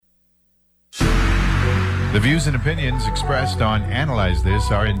The views and opinions expressed on Analyze This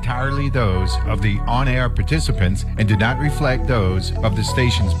are entirely those of the on-air participants and do not reflect those of the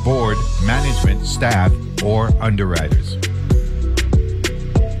station's board, management, staff, or underwriters.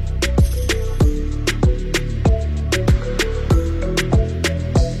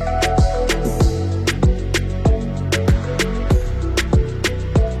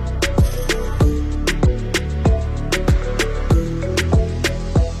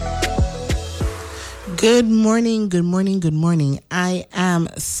 Good morning, good morning, good morning. I am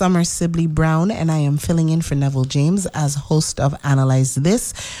Summer Sibley Brown, and I am filling in for Neville James as host of Analyze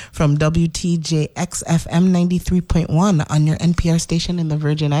This from WTJX FM 93.1 on your NPR station in the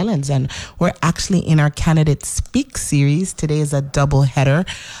Virgin Islands. And we're actually in our Candidate Speak series. Today is a double header.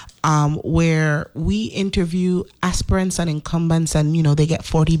 Where we interview aspirants and incumbents, and they get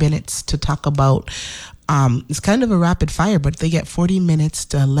 40 minutes to talk about. It's kind of a rapid fire, but they get 40 minutes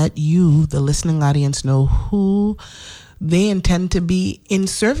to let you, the listening audience, know who they intend to be in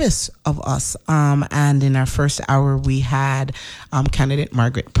service of us. And in our first hour, we had candidate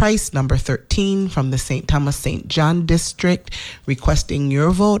Margaret Price, number 13 from the St. Thomas St. John district, requesting your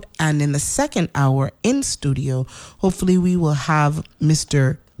vote. And in the second hour in studio, hopefully we will have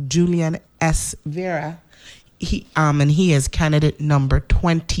Mr. Julian S. Vera. He is candidate number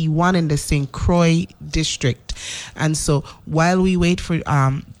 21 in the St. Croix district. And so while we wait for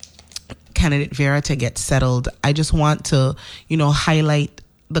candidate Vera to get settled, I just want to, highlight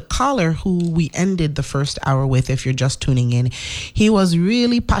the caller who we ended the first hour with. If you're just tuning in, he was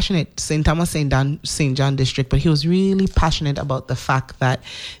really passionate, St. Thomas St. John district, but he was really passionate about the fact that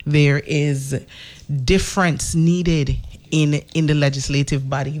there is difference needed in the legislative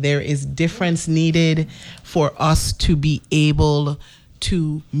body. There is difference needed for us to be able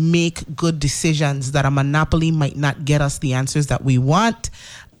to make good decisions, that a monopoly might not get us the answers that we want.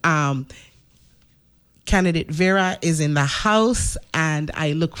 Candidate Vera is in the house, and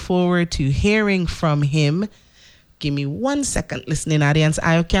I look forward to hearing from him. Give me 1 second, listening audience.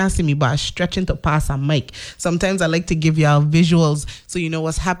 I can't see me, but I'm stretching to pass a mic. Sometimes I like to give y'all visuals so you know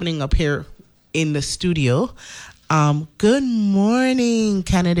what's happening up here in the studio. Good morning,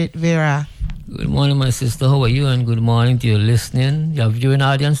 candidate Vera. Good morning, my sister. How are you? And good morning to your listening. You have viewing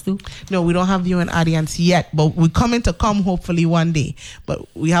audience too? No, we don't have viewing audience yet, but we're coming to come hopefully one day. But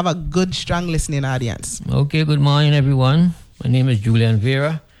we have a good, strong listening audience. Okay, good morning, everyone. My name is Julian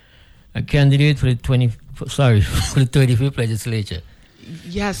Vera, a candidate for the 35th legislature.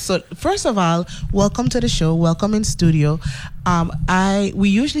 Yes, so first of all, welcome to the show. Welcome in studio. We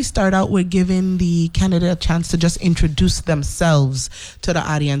usually start out with giving the candidate a chance to just introduce themselves to the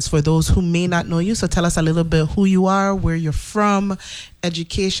audience for those who may not know you. So tell us a little bit who you are, where you're from,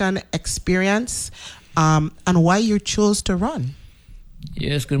 education, experience, and why you chose to run.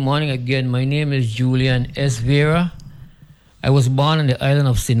 Yes, good morning again. My name is Julian S. Vera. I was born on the island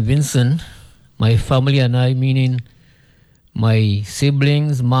of St. Vincent. My family and I, meaning my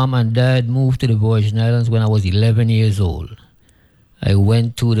siblings, mom and dad, moved to the Virgin Islands when I was 11 years old. I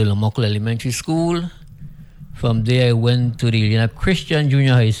went to the Lamocla Elementary School. From there, I went to the Christian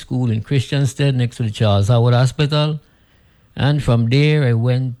Junior High School in Christiansted next to the Charles Howard Hospital. And from there, I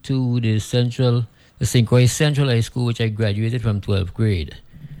went to the St. Croix Central High School, which I graduated from 12th grade.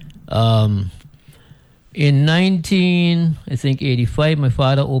 In 1985, my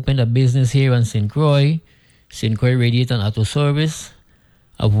father opened a business here in St. Croix Radiator and Auto Service.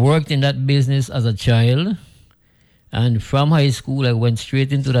 I've worked in that business as a child, and from high school I went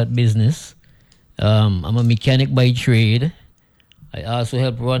straight into that business. I'm a mechanic by trade. I also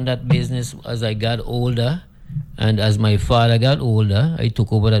helped run that business as I got older, and as my father got older, I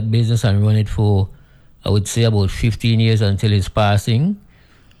took over that business and run it for, I would say, about 15 years until his passing.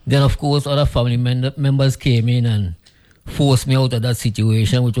 Then, of course, other family members came in and forced me out of that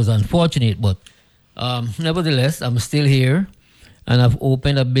situation, which was unfortunate, but nevertheless, I'm still here, and I've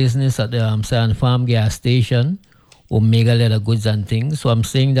opened a business at the Sand Farm gas station, Omega Leather Goods and things. So I'm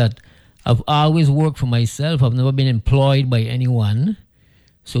saying that I've always worked for myself. I've never been employed by anyone.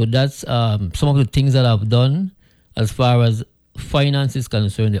 So that's some of the things that I've done as far as finance is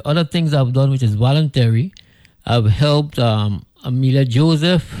concerned. The other things I've done, which is voluntary, I've helped Amelia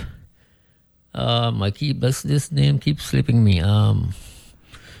Joseph. This name keeps slipping me.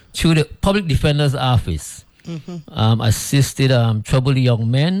 Through the Public Defender's Office, assisted troubled young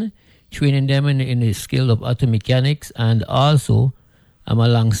men, training them in the skill of auto mechanics, and also I'm a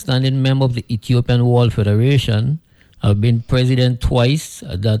long-standing member of the Ethiopian World Federation. I've been president twice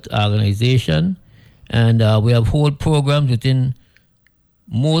at that organization, and we have whole programs within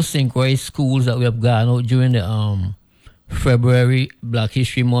most St. Croix schools that we have gone out during the February Black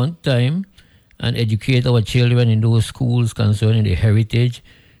History Month time. and educate our children in those schools concerning the heritage,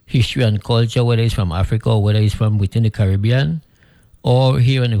 history, and culture, whether it's from Africa or whether it's from within the Caribbean or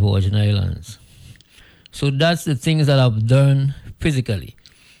here in the Virgin Islands. So that's the things that I've done physically.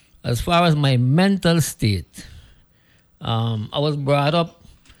 As far as my mental state, I was brought up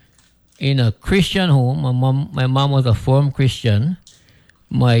in a Christian home. My mom was a firm Christian.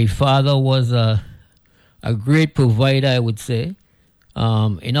 My father was a great provider, I would say.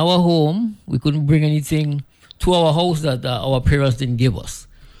 In our home, we couldn't bring anything to our house that our parents didn't give us.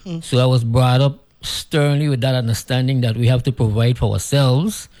 So I was brought up sternly with that understanding that we have to provide for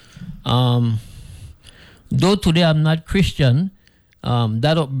ourselves. Though today I'm not Christian,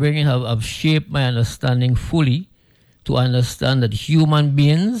 that upbringing have shaped my understanding fully to understand that human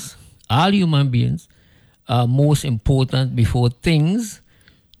beings, all human beings, are most important before things.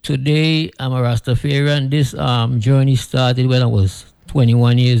 Today, I'm a Rastafarian. This journey started when I was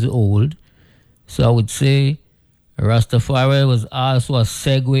 21 years old. So I would say Rastafari was also a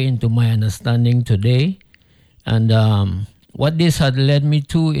segue into my understanding today. And what this had led me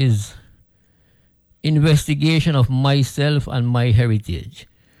to is investigation of myself and my heritage,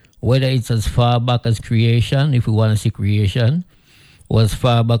 whether it's as far back as creation, if we want to see creation, or as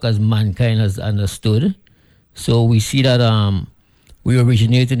far back as mankind has understood. So we see that we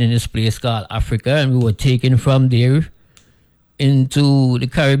originated in this place called Africa, and we were taken from there into the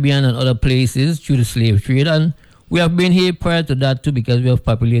Caribbean and other places through the slave trade. And we have been here prior to that too, because we have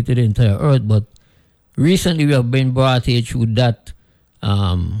populated the entire earth. But recently we have been brought here through that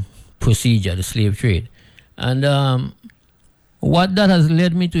procedure, the slave trade. And what that has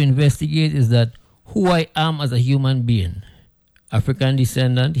led me to investigate is that who I am as a human being, African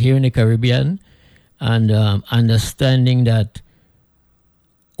descendant here in the Caribbean, and understanding that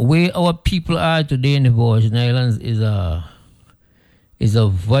where our people are today in the Virgin Islands is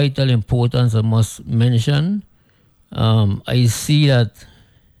of vital importance, I must mention. I see that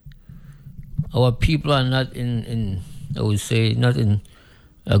our people are not in I would say, not in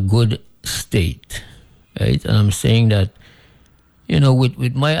a good state, right? And I'm saying that,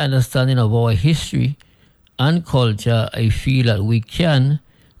 with my understanding of our history and culture, I feel that we can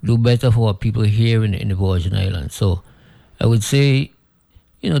do better for our people here in the Virgin Islands. So I would say,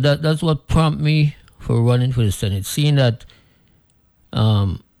 that's what prompted me for running for the Senate, seeing that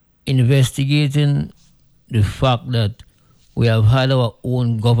investigating the fact that we have had our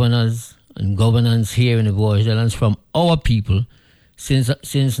own governors and governance here in the Virgin Islands from our people since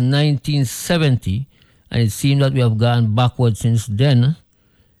 1970, and it seems that we have gone backward since then.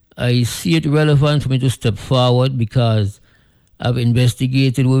 I see it relevant for me to step forward because I've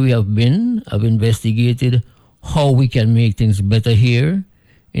investigated where we have been. I've investigated how we can make things better here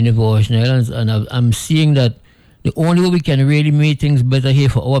in the Virgin Islands, and I'm seeing that the only way we can really make things better here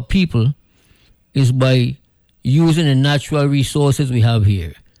for our people is by using the natural resources we have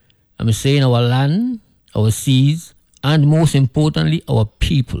here. I'm saying our land, our seas, and most importantly, our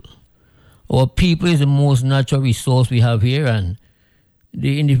people. Our people is the most natural resource we have here, and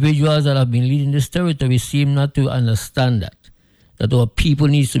the individuals that have been leading this territory seem not to understand that our people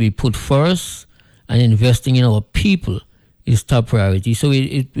needs to be put first, and investing in our people is top priority. So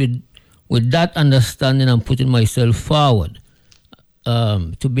with that understanding, I'm putting myself forward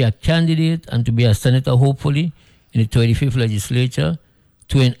to be a candidate and to be a senator, hopefully, in the 25th legislature,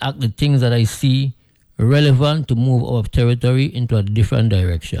 to enact the things that I see relevant to move our territory into a different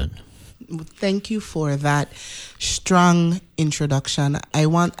direction. Thank you for that strong introduction.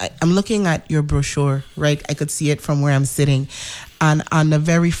 I'm looking at your brochure, right? I could see it from where I'm sitting. And on the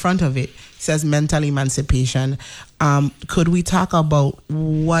very front of it says mental emancipation. Could we talk about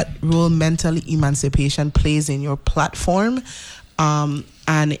what role mental emancipation plays in your platform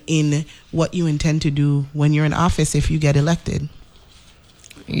and in what you intend to do when you're in office if you get elected?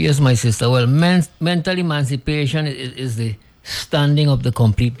 Yes, my sister. Well, mental emancipation is the standing of the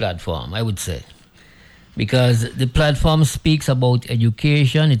complete platform, I would say. Because the platform speaks about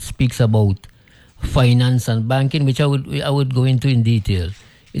education, it speaks about finance and banking, which I would go into in detail.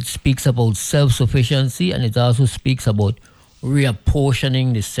 It speaks about self-sufficiency, and it also speaks about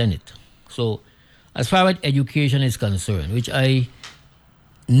reapportioning the Senate. So as far as education is concerned, which I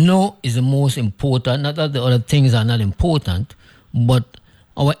know is the most important, not that the other things are not important, but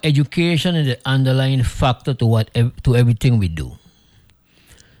our education is the underlying factor to everything we do.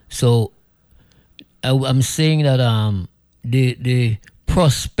 So I'm saying that the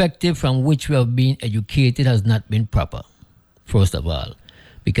perspective from which we have been educated has not been proper, first of all.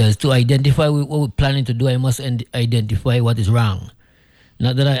 Because to identify what we're planning to do, I must identify what is wrong.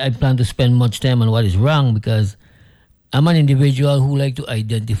 Not that I plan to spend much time on what is wrong, because I'm an individual who like to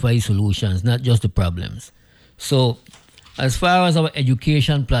identify solutions, not just the problems. So as far as our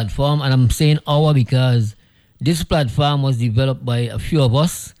education platform, and I'm saying our because this platform was developed by a few of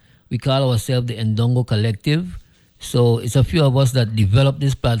us. We call ourselves the Ndongo Collective. So it's a few of us that developed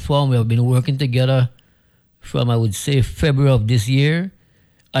this platform. We have been working together from, I would say, February of this year,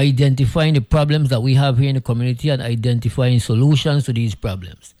 identifying the problems that we have here in the community and identifying solutions to these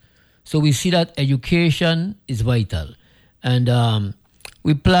problems. So we see that education is vital. And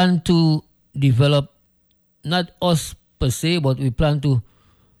we plan to develop, not us per se, but we plan to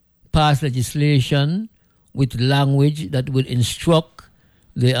pass legislation with language that would instruct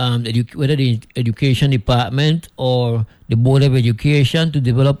the whether the education department or the Board of Education to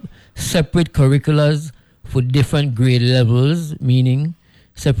develop separate curriculums for different grade levels, meaning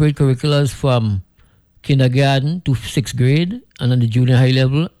separate curriculums from kindergarten to 6th grade and on the junior high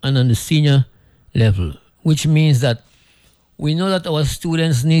level and on the senior level, which means that we know that our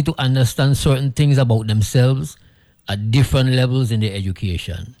students need to understand certain things about themselves at different levels in their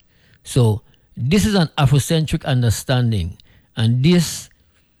education. So this is an Afrocentric understanding, and this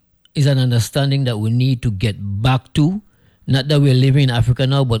is an understanding that we need to get back to. Not that we're living in Africa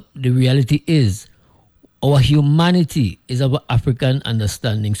now, but the reality is our humanity is our African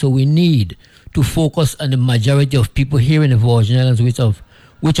understanding. So we need to focus on the majority of people here in the Virgin Islands,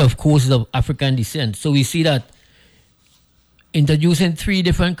 which of course is of African descent. So we see that introducing 3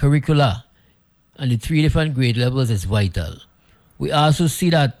 different curricula and the 3 different grade levels is vital. We also see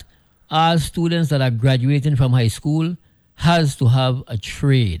that all students that are graduating from high school has to have a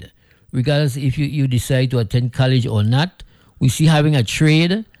trade. Regardless if you decide to attend college or not, we see having a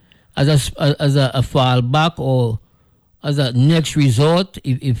trade as a fallback or as a next resort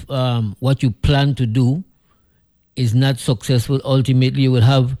if what you plan to do is not successful. Ultimately, you will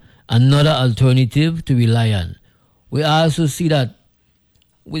have another alternative to rely on. We also see that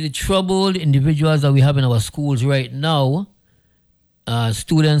with the troubled individuals that we have in our schools right now,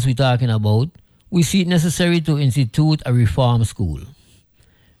 students we're talking about, we see it necessary to institute a reform school.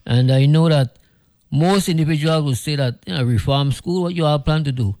 And I know that most individuals will say that, reform school, what you all plan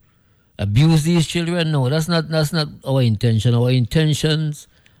to do? Abuse these children? No, that's not our intention. Our intentions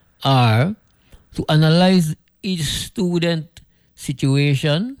are to analyze each student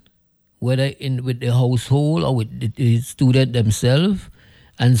situation, whether with the household or with the student themselves,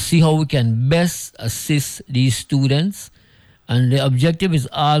 and see how we can best assist these students. And the objective is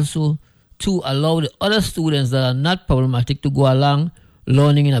also to allow the other students that are not problematic to go along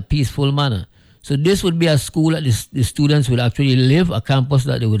learning in a peaceful manner. So this would be a school that the students would actually live, a campus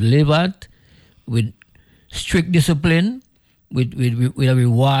that they would live at, with strict discipline, with a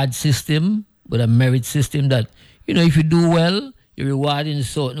reward system, with a merit system that, if you do well, you're rewarded in a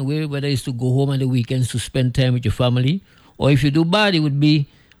certain way, whether it's to go home on the weekends to spend time with your family, or if you do bad, it would be,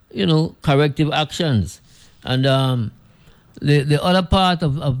 corrective actions. And the other part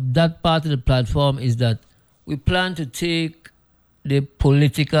of that part of the platform is that we plan to take the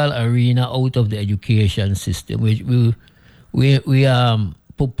political arena out of the education system. We are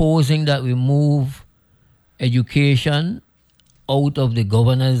proposing that we move education out of the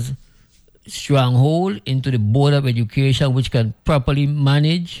governor's stronghold into the Board of Education, which can properly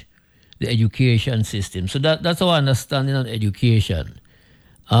manage the education system. So that's our understanding on education.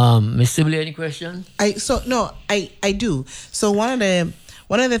 Ms. Sibley, any question? I do. So one of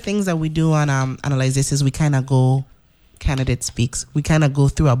the things that we do on Analyze This is we kind of go candidate speaks. We kind of go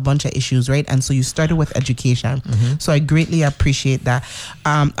through a bunch of issues, right? And so you started with education. Mm-hmm. So I greatly appreciate that.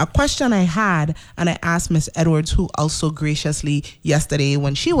 A question I had, and I asked Ms. Edwards, who also graciously yesterday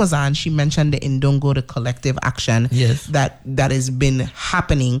when she was on, she mentioned the Ndongo, the collective action that has been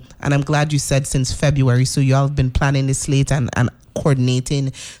happening. And I'm glad you said since February. So you all have been planning the slate and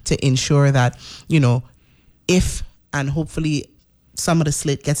coordinating to ensure that, if and hopefully some of the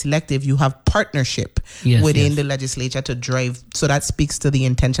slate gets elective, you have partnership within the legislature to drive. So that speaks to the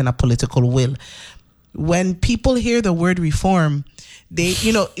intention of political will. When people hear the word reform, they,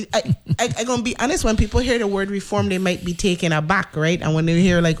 I'm going to be honest, when people hear the word reform, they might be taken aback, right? And when they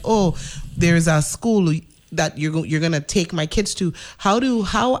hear like, oh, there's a school that you're going to take my kids to,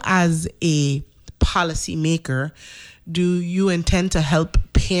 how as a policymaker do you intend to help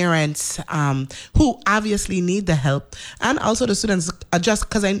parents who obviously need the help, and also the students adjust?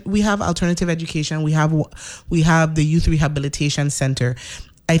 Because we have alternative education, we have the Youth Rehabilitation Center.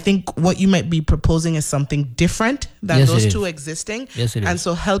 I think what you might be proposing is something different than those two existing. Yes, it is. And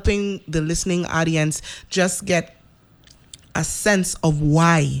so helping the listening audience just get a sense of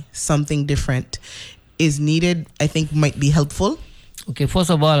why something different is needed, I think might be helpful. Okay,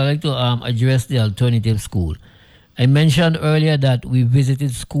 first of all, I'd like to address the alternative school. I mentioned earlier that we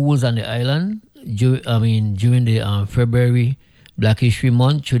visited schools on the island during the February Black History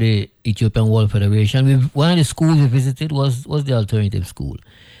Month through the Ethiopian World Federation. One of the schools we visited was the alternative school.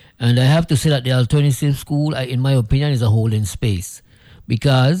 And I have to say that the alternative school, in my opinion, is a holding space.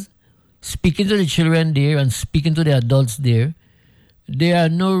 Because speaking to the children there and speaking to the adults there are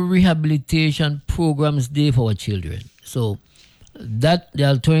no rehabilitation programs there for our children. So the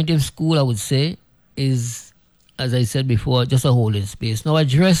alternative school, I would say, is, as I said before, just a holding space. Now,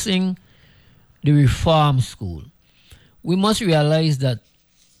 addressing the reform school, we must realize that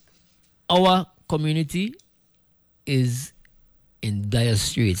our community is in dire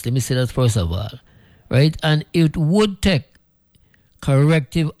straits. Let me say that first of all, right? And it would take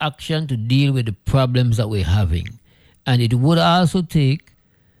corrective action to deal with the problems that we're having. And it would also take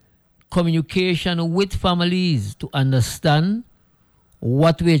communication with families to understand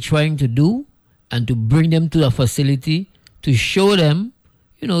what we're trying to do and to bring them to the facility to show them,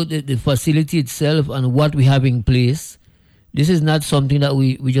 the facility itself and what we have in place. This is not something that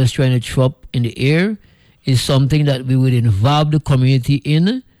we just trying to throw up in the air. It's something that we would involve the community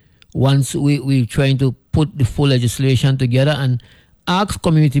in once we're trying to put the full legislation together and ask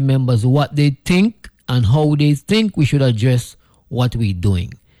community members what they think and how they think we should address what we're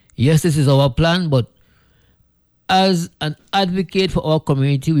doing. Yes, this is our plan, but as an advocate for our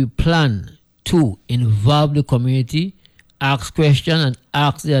community, we plan to involve the community, ask questions and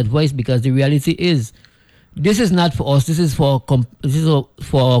ask their advice, because the reality is this is not for us, this is for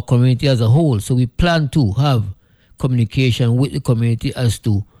our community as a whole. So we plan to have communication with the community as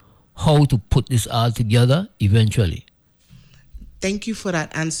to how to put this all together eventually. Thank you for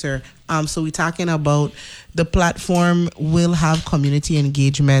that answer. So we're talking about the platform will have community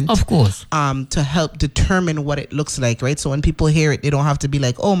engagement. Of course. To help determine what it looks like, right? So when people hear it, they don't have to be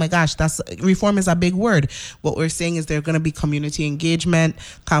like, oh my gosh, reform is a big word. What we're saying is there's going to be community engagement,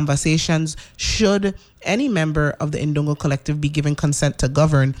 conversations. Should any member of the Indongo Collective be given consent to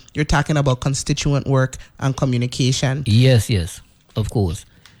govern, you're talking about constituent work and communication. Yes, of course.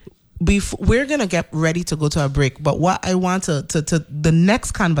 We're going to get ready to go to a break, but what I want to the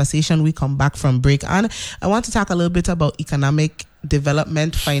next conversation we come back from break on, I want to talk a little bit about economic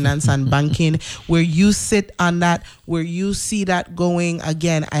development, finance and banking, where you sit on that, where you see that going.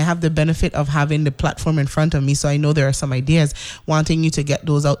 Again, I have the benefit of having the platform in front of me, so I know there are some ideas, wanting you to get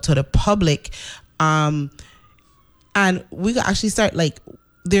those out to the public. And we can actually start,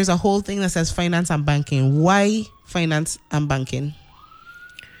 there's a whole thing that says finance and banking. Why finance and banking?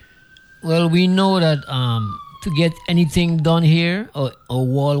 Well, we know that to get anything done here or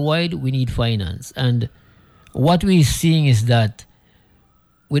worldwide, we need finance. And what we're seeing is that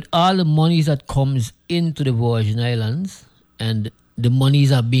with all the monies that comes into the Virgin Islands and the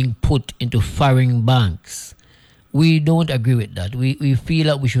monies are being put into foreign banks, we don't agree with that. We feel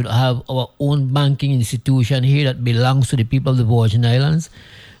that we should have our own banking institution here that belongs to the people of the Virgin Islands,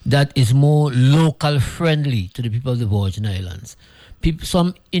 that is more local friendly to the people of the Virgin Islands.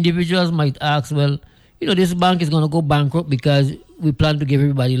 Some individuals might ask, well, this bank is going to go bankrupt because we plan to give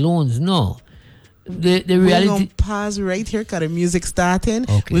everybody loans. No. The reality... We're going to pause right here because the music's starting.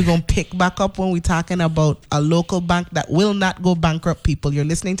 Okay. We're going to pick back up when we're talking about a local bank that will not go bankrupt, people. You're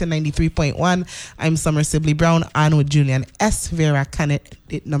listening to 93.1. I'm Summer Sibley Brown, on with Julian S. Vera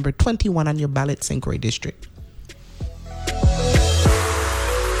candidate number 21 on your ballot, St. Croix District.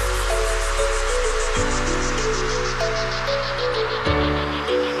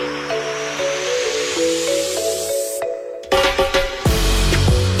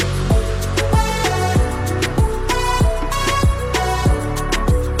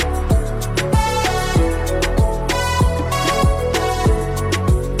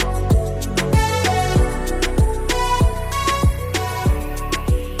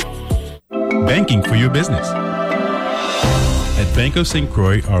 Banking for your business. At Bank of St.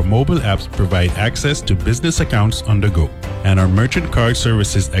 Croix, our mobile apps provide access to business accounts on the go, and our merchant card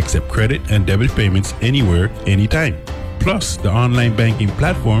services accept credit and debit payments anywhere, anytime. Plus, the online banking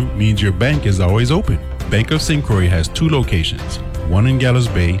platform means your bank is always open. Bank of St. Croix has 2 locations, one in Gallows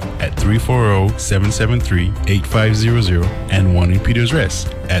Bay at 340-773-8500 and one in Peters Rest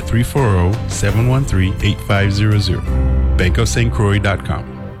at 340-713-8500.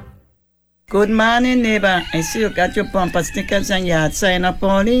 bankofstcroix.com. Good morning, neighbor. I see you got your bumper stickers and yard sign up,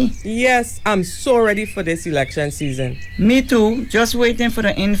 Paulie. Yes, I'm so ready for this election season. Me too. Just waiting for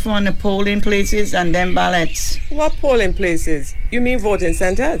the info on the polling places and then ballots. What polling places? You mean voting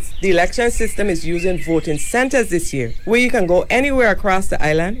centers? The election system is using voting centers this year, where you can go anywhere across the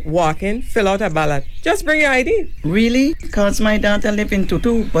island, walk in, fill out a ballot, Just bring your ID. Really? Because my daughter live in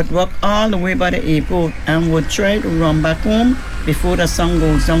Tutu, but walk all the way by the airport and would try to run back home before the sun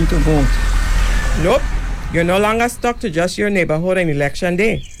goes down to vote. Nope. You're no longer stuck to just your neighborhood on election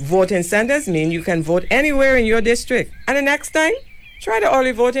day. Voting centers mean you can vote anywhere in your district. And the next time, try the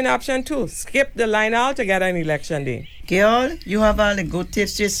early voting option too. Skip the line altogether on election day. Girl, you have all the good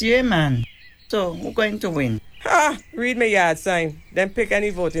tips this year, man. So, who's going to win? Read my yard sign, then pick any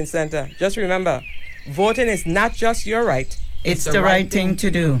voting center. Just remember, voting is not just your right. It's the right thing to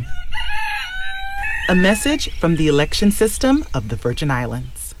do. A message from the election system of the Virgin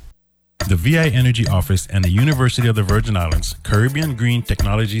Islands. The VI Energy Office and the University of the Virgin Islands Caribbean Green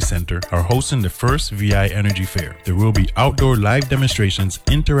Technology Center are hosting the first VI Energy Fair. There will be outdoor live demonstrations,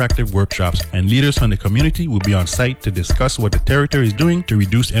 interactive workshops, and leaders from the community will be on site to discuss what the territory is doing to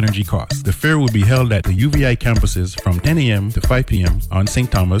reduce energy costs. The fair will be held at the UVI campuses from 10 a.m. to 5 p.m. on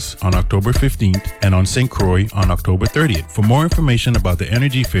St. Thomas on October 15th and on St. Croix on October 30th. For more information about the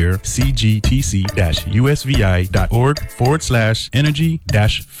Energy Fair,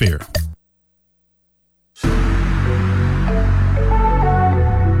 cgtc-usvi.org/energy-fair.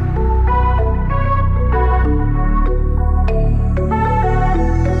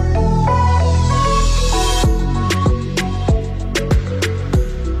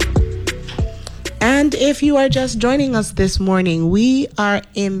 And if you are just joining us this morning, we are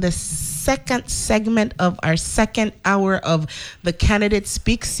in the second segment of our second hour of the Candidate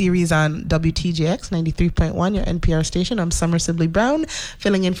Speak series on WTJX 93.1, your NPR station. I'm Summer Sibley Brown,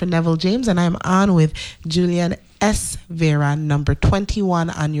 filling in for Neville James, and I'm on with Julian S. Vera, number 21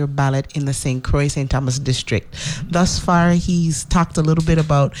 on your ballot in the St. Croix, St. Thomas district. Thus far, he's talked a little bit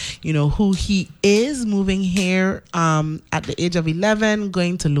about, who he is, moving here at the age of 11,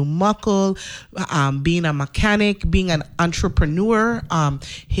 going to Lumukul, being a mechanic, being an entrepreneur,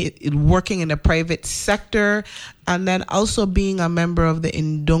 working in the private sector, and then also being a member of the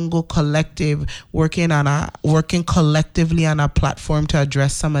Indongo Collective, working collectively on a platform to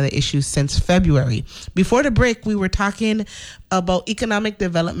address some of the issues since February. Before the break, we were talking about economic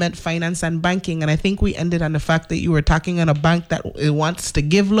development, finance, and banking, and I think we ended on the fact that you were talking on a bank that wants to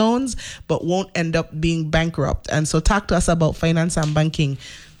give loans but won't end up being bankrupt. And so talk to us about finance and banking.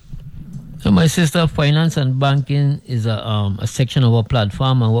 So my sister, finance and banking is a section of our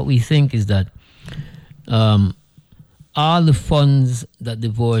platform, and what we think is that all the funds that the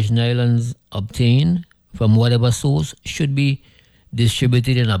Virgin Islands obtain from whatever source should be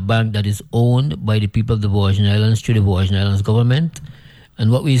distributed in a bank that is owned by the people of the Virgin Islands through the Virgin Islands government.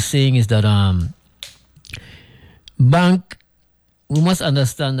 And what we're saying is that we must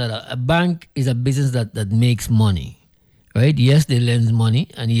understand that a bank is a business that makes money, right? Yes, they lend money,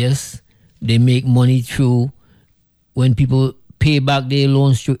 and yes, they make money through when people pay back their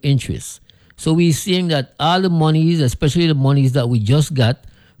loans through interest. So we're seeing that all the monies, especially the monies that we just got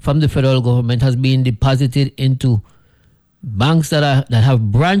from the federal government, has been deposited into banks that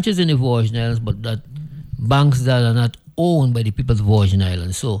have branches in the Virgin Islands, but that banks that are not owned by the people of the Virgin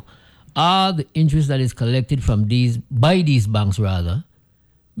Islands. So all the interest that is collected from these banks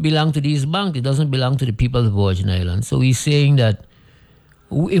belong to these banks. It doesn't belong to the people of the Virgin Islands. So we're saying that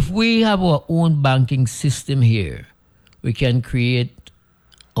if we have our own banking system here, we can create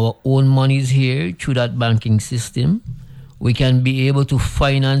our own monies here through that banking system. We can be able to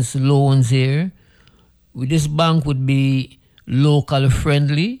finance loans here. This bank would be local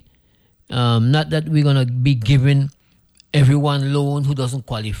friendly. Not that we're going to be giving everyone loan who doesn't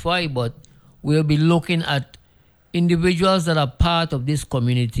qualify, but we'll be looking at individuals that are part of this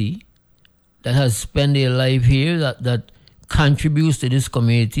community, that has spent their life here, that contributes to this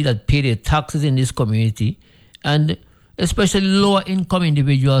community, that pay their taxes in this community, and especially lower income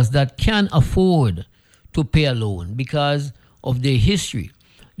individuals that can afford to pay a loan because of their history.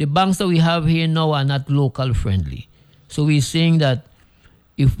 The banks that we have here now are not local friendly. So we're saying that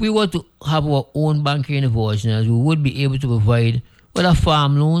if we were to have our own bank here in the Virgin Islands, we would be able to provide whether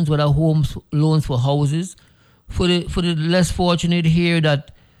farm loans, whether homes loans for houses, for the less fortunate here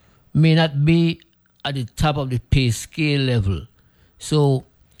that may not be at the top of the pay scale level. So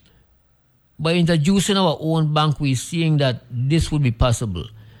by introducing our own bank, we're seeing that this would be possible.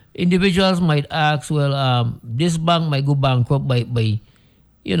 Individuals might ask, well, this bank might go bankrupt by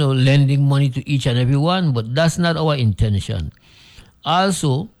lending money to each and every one, but that's not our intention.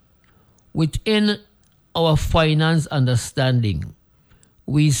 Also, within our finance understanding,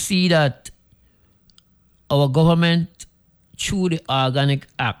 we see that our government, through the Organic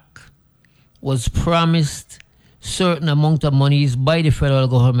Act, was promised certain amount of monies by the federal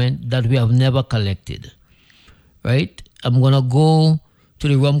government that we have never collected, right? I'm going to go to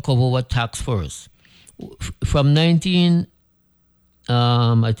the rum cover tax first. from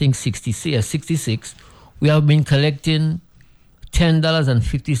 66, we have been collecting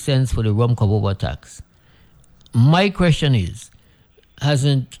 $10.50 for the rum cover tax. My question is,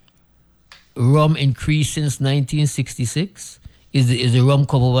 hasn't rum increased since 1966? Is the rum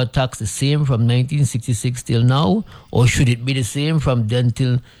cover tax the same from 1966 till now, or should it be the same from then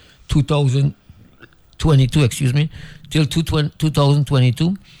till 2022? Till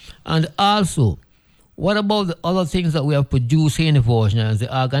 2022? And also, what about the other things that we have produced here in the Virgin Islands?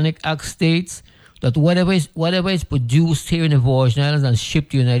 The Organic Act states that whatever is produced here in the Virgin Islands and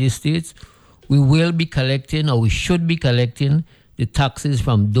shipped to the United States, we will be collecting, or we should be collecting, the taxes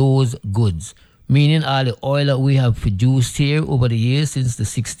from those goods. Meaning all the oil that we have produced here over the years since the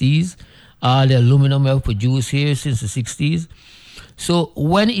 60s, all the aluminum we have produced here since the 60s. So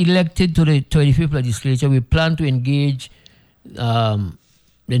when elected to the 35th legislature, we plan to engage the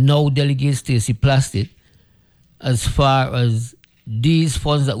now delegate Stacey Plaskett as far as these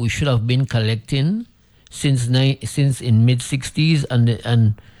funds that we should have been collecting since in mid-60s,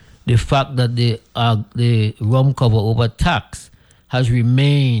 and the fact that the rum cover over tax has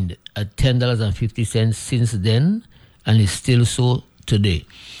remained at $10.50 since then, and is still so today.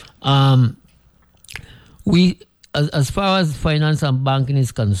 We, as far as finance and banking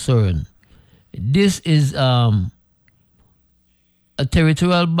is concerned, this is a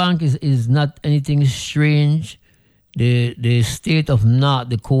territorial bank is not anything strange. The state of North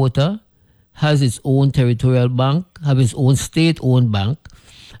Dakota has its own territorial bank, have its own state-owned bank,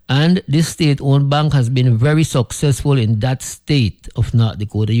 and this state-owned bank has been very successful in that state of North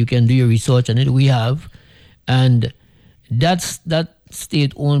Dakota. You can do your research on it. We have. And that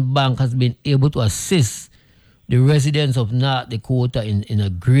state-owned bank has been able to assist the residents of North Dakota in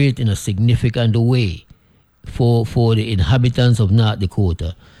a significant way for the inhabitants of North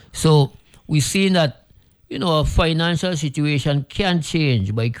Dakota. So we've seen that, our financial situation can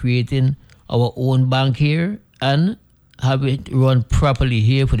change by creating our own bank here and have it run properly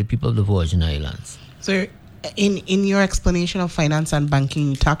here for the people of the Virgin Islands. So in your explanation of finance and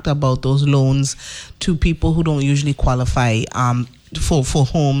banking, you talked about those loans to people who don't usually qualify for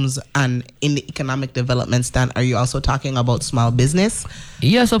homes and in the economic development stand. Are you also talking about small business?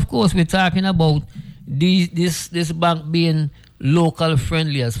 Yes, of course. We're talking about this bank being local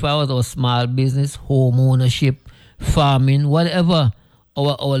friendly as far as our small business, home ownership, farming, whatever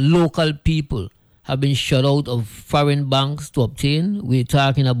our local people have been shut out of foreign banks to obtain. We're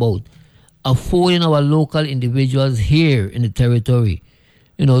talking about affording our local individuals here in the territory,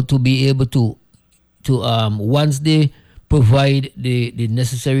 to be able to once they provide the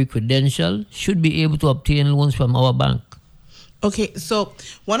necessary credential, should be able to obtain loans from our bank. Okay, so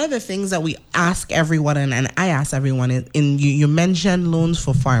one of the things that we ask everyone, and I ask everyone, you mentioned loans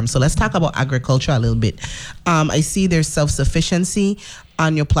for farms. So let's talk about agriculture a little bit. I see there's self-sufficiency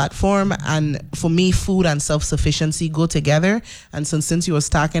on your platform, and for me, food and self-sufficiency go together. And so since you was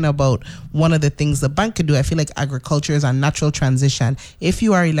talking about one of the things the bank could do, I feel like agriculture is a natural transition. If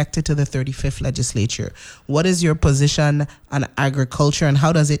you are elected to the 35th legislature, what is your position on agriculture, and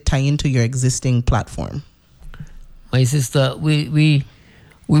how does it tie into your existing platform? My sister, we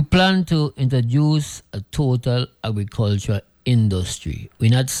plan to introduce a total agriculture industry.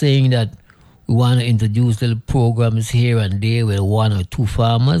 We're not saying that we want to introduce little programs here and there with one or two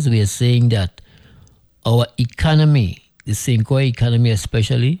farmers. We are saying that our economy, the St. Croix economy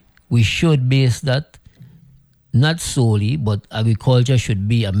especially, we should base that not solely, but agriculture should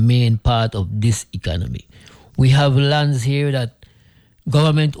be a main part of this economy. We have lands here that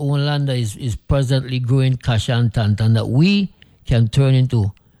government-owned land that is presently growing cash and tantan that we can turn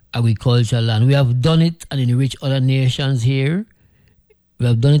into agricultural land. We have done it and enriched other nations here. We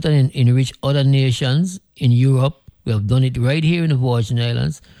have done it and enriched other nations in Europe. We have done it right here in the Virgin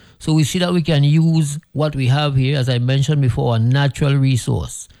Islands. So we see that we can use what we have here, as I mentioned before, a natural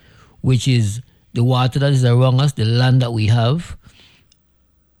resource, which is the water that is around us, the land that we have,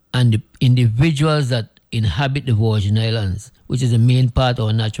 and the individuals that inhabit the Virgin Islands, which is the main part of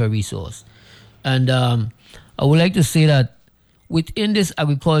our natural resource. And I would like to say that within this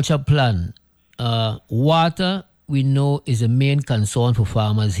agriculture plan, water, we know, is a main concern for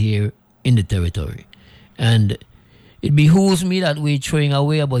farmers here in the territory. And it behooves me that we're throwing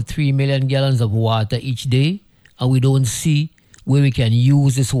away about 3 million gallons of water each day, and we don't see where we can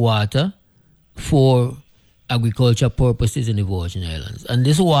use this water for agriculture purposes in the Virgin Islands. And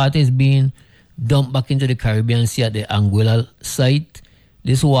this water is being dumped back into the Caribbean Sea at the Anguilla site.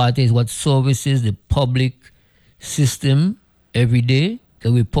 This water is what services the public system every day.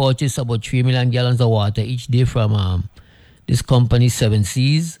 That we purchase about 3 million gallons of water each day from this company, Seven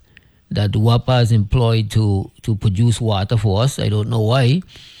Seas. that WAPA is employed to produce water for us. I don't know why,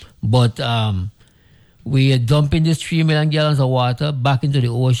 but we are dumping this 3 million gallons of water back into the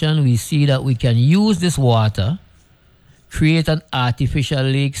ocean. We see that we can use this water, create an artificial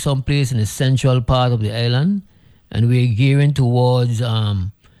lake someplace in the central part of the island, and we're gearing towards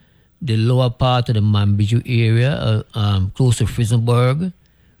the lower part of the Mambijo area, close to Frisenburg,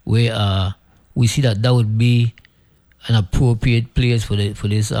 where we see that would be an appropriate place for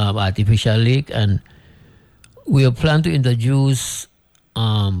this artificial lake, and we are planning to introduce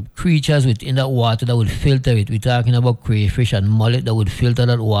creatures within that water that would filter it. We're talking about crayfish and mullet that would filter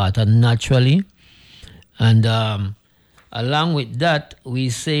that water naturally, and along with that,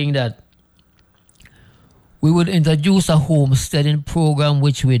 we're saying that we would introduce a homesteading program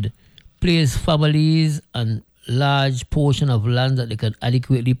which would place families and large portion of land that they can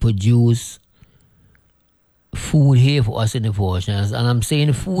adequately produce food here for us in the forest. And I'm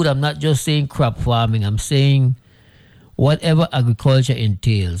saying food, I'm not just saying crop farming, I'm saying whatever agriculture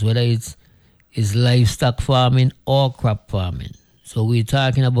entails, whether it's livestock farming or crop farming. So we're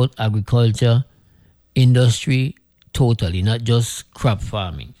talking about agriculture, industry, totally, not just crop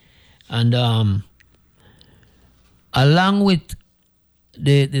farming. And along with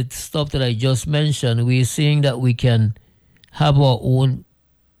the stuff that I just mentioned, we're saying that we can have our own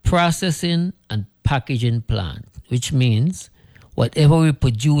processing and packaging plant, which means whatever we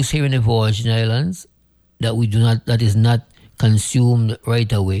produce here in the Virgin Islands that is not consumed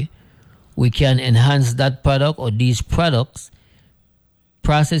right away, we can enhance that product or these products,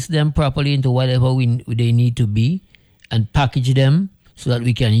 process them properly into whatever they need to be, and package them so that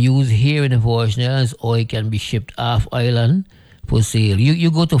we can use here in the Virgin Islands, or it can be shipped off island for sale. You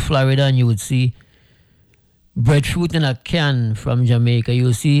go to Florida and you would see breadfruit in a can from Jamaica.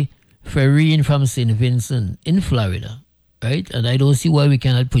 You'll see farine from St. Vincent in Florida, right? And I don't see why we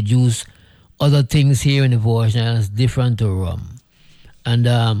cannot produce other things here in the Virgin Islands different to rum. And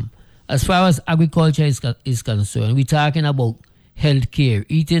as far as agriculture is concerned, we're talking about healthcare,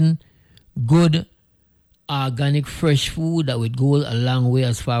 eating good, organic, fresh food that would go a long way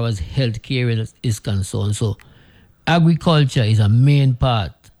as far as healthcare is concerned. So agriculture is a main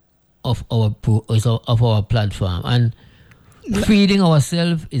part of our platform, and feeding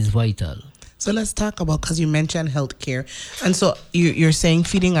ourselves is vital. So let's talk about, because you mentioned healthcare, and so you're saying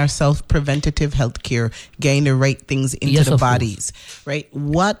feeding ourselves, preventative healthcare, getting the right things into the bodies, right?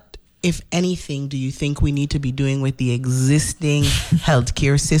 What, if anything, do you think we need to be doing with the existing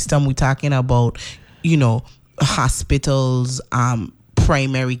healthcare system? We're talking about, hospitals,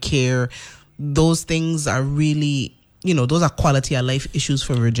 primary care. Those things are really, those are quality of life issues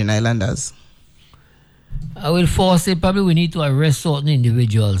for Virgin Islanders. I will force it. Probably we need to arrest certain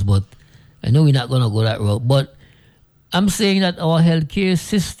individuals, but I know we're not going to go that route. But I'm saying that our healthcare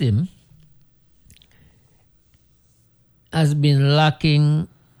system has been lacking,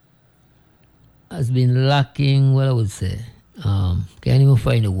 what I would say. Can't even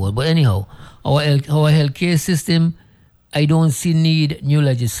find the word. But anyhow, our healthcare system, I don't see need new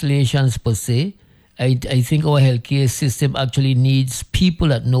legislations per se. I think our healthcare system actually needs people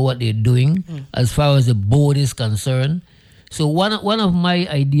that know what they're doing as far as the board is concerned. So one of my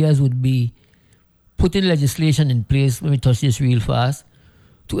ideas would be putting legislation in place, let me touch this real fast,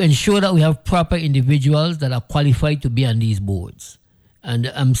 to ensure that we have proper individuals that are qualified to be on these boards. And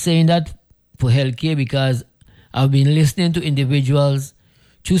I'm saying that for healthcare because I've been listening to individuals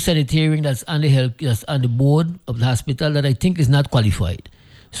through sanitarian that's on the board of the hospital that I think is not qualified.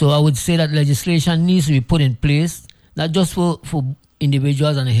 So I would say that legislation needs to be put in place, not just for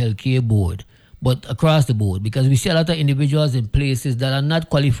individuals on the healthcare board, but across the board, because we see a lot of individuals in places that are not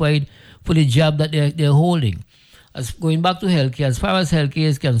qualified for the job that they're holding. As going back to healthcare, as far as healthcare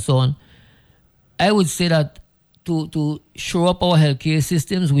is concerned, I would say that to shore up our healthcare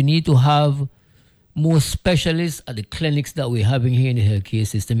systems, we need to have more specialists at the clinics that we're having here in the healthcare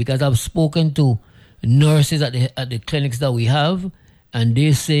system, because I've spoken to nurses at the clinics that we have, and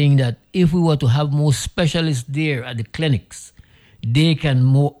they're saying that if we were to have more specialists there at the clinics, they can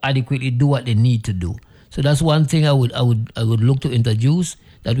more adequately do what they need to do. So that's one thing I would look to introduce,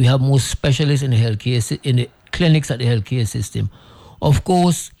 that we have more specialists in the clinics at the healthcare system. Of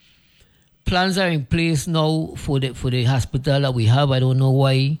course, plans are in place now for the hospital that we have. I don't know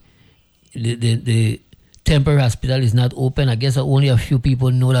why the temporary hospital is not open. I guess only a few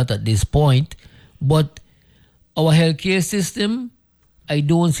people know that at this point. But our healthcare system, I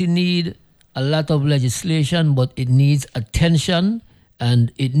don't see need a lot of legislation, but it needs attention,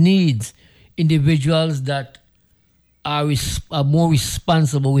 and it needs individuals that are more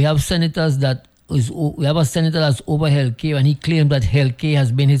responsible. We have senators that we have a senator that's over healthcare, and he claimed that healthcare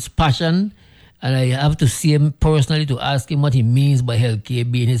has been his passion. And I have to see him personally to ask him what he means by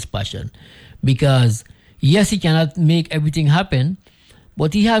healthcare being his passion. Because yes, he cannot make everything happen,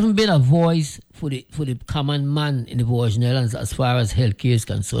 but he hasn't been a voice for the common man in the Virgin Islands as far as healthcare is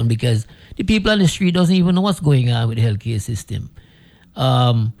concerned, because the people on the street doesn't even know what's going on with the healthcare system.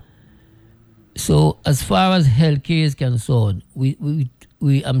 So as far as healthcare is concerned,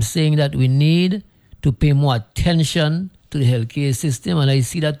 I'm saying that we need to pay more attention to the healthcare system, and I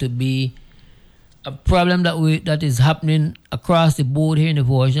see that to be a problem that is happening across the board here in the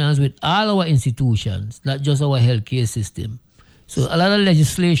Virgin Islands with all our institutions, not just our healthcare system. So a lot of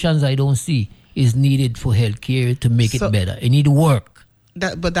legislations I don't see is needed for healthcare to make it better. It need work.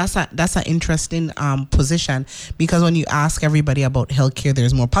 But that's an interesting position, because when you ask everybody about healthcare,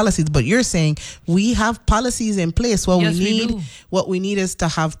 there's more policies. But you're saying we have policies in place. What we need is to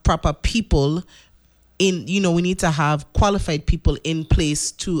have proper people we need to have qualified people in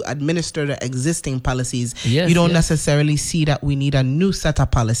place to administer the existing policies. Yes, you don't necessarily see that we need a new set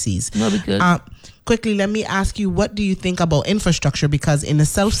of policies. No, because quickly, let me ask you, what do you think about infrastructure? Because in the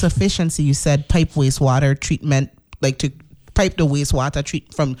self-sufficiency, you said pipe wastewater treatment, like to pipe the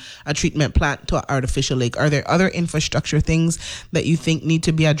wastewater from a treatment plant to an artificial lake. Are there other infrastructure things that you think need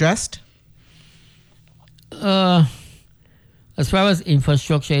to be addressed? As far as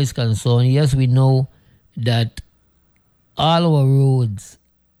infrastructure is concerned, yes, we know that all our roads,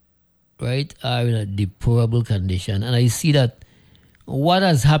 right, are in a deplorable condition. And I see that what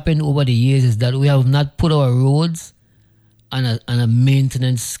has happened over the years is that we have not put our roads on a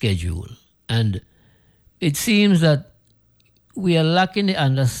maintenance schedule. And it seems that we are lacking the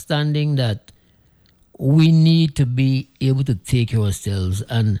understanding that we need to be able to take care of ourselves.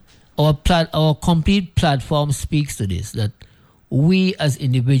 And our complete platform speaks to this, that we as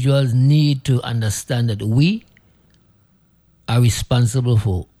individuals need to understand that we are responsible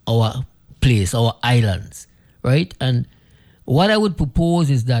for our place, our islands, right? And what I would propose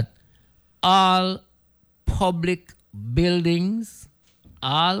is that all public buildings,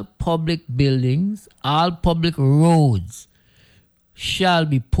 all public roads shall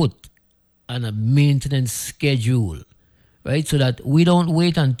be put on a maintenance schedule, right? So that we don't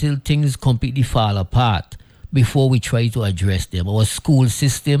wait until things completely fall apart before we try to address them. Our school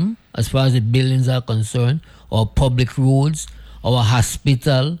system, as far as the buildings are concerned, our public roads, our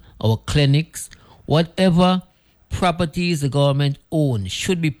hospital, our clinics, whatever properties the government owns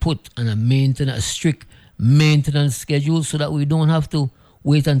should be put on a strict maintenance schedule, so that we don't have to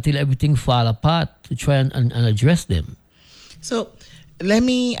wait until everything fall apart to try and address them. So let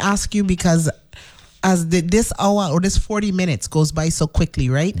me ask you, because as this hour or this 40 minutes goes by so quickly,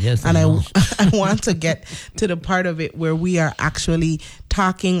 right? Yes. And I want to get to the part of it where we are actually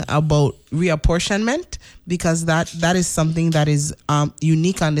talking about reapportionment, because that is something that is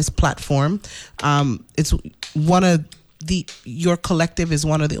unique on this platform. It's one of your collective is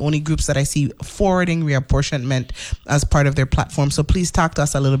one of the only groups that I see forwarding reapportionment as part of their platform. So please talk to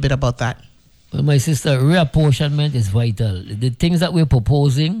us a little bit about that. Well, my sister, reapportionment is vital. The things that we're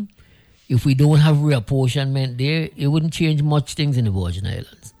proposing, if we don't have reapportionment there, it wouldn't change much things in the Virgin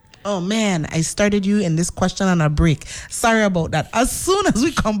Islands. Oh man, I started you in this question on a break. Sorry about that. As soon as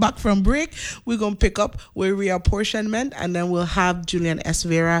we come back from break, we're going to pick up with reapportionment, and then we'll have Julian S.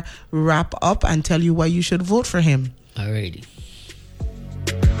 Vera wrap up and tell you why you should vote for him. Alrighty.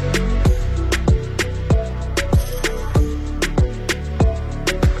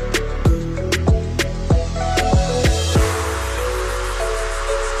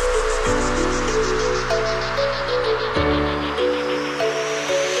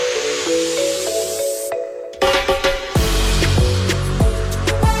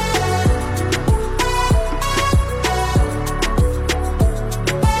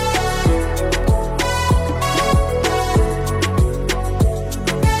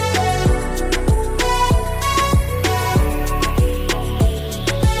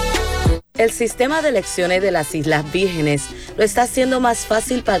 El sistema de elecciones de las Islas Vírgenes lo está haciendo más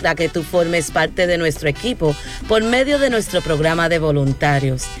fácil para que tú formes parte de nuestro equipo por medio de nuestro programa de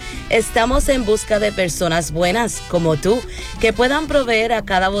voluntarios. Estamos en busca de personas buenas como tú que puedan proveer a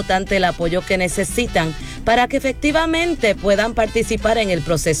cada votante el apoyo que necesitan para que efectivamente puedan participar en el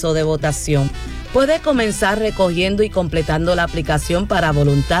proceso de votación. Puede comenzar recogiendo y completando la aplicación para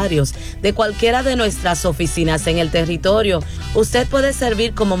voluntarios de cualquiera de nuestras oficinas en el territorio. Usted puede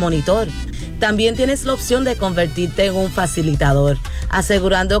servir como monitor. También tienes la opción de convertirte en un facilitador,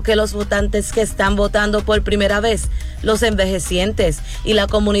 asegurando que los votantes que están votando por primera vez, los envejecientes y la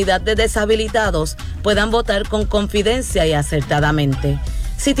comunidad de deshabilitados puedan votar con confidencia y acertadamente.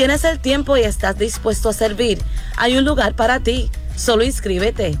 Si tienes el tiempo y estás dispuesto a servir, hay un lugar para ti. Solo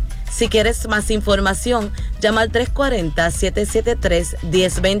inscríbete. Si quieres más información, llama al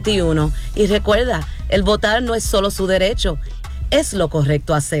 340-773-1021. Y recuerda, el votar no es solo su derecho, es lo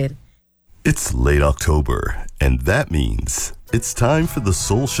correcto hacer. It's late October, and that means it's time for the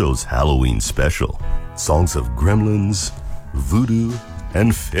Soul Show's Halloween special. Songs of gremlins, voodoo,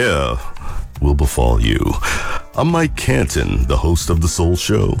 and fear will befall you. I'm Mike Canton, the host of the Soul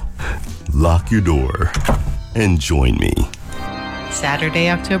Show. Lock your door and join me. Saturday,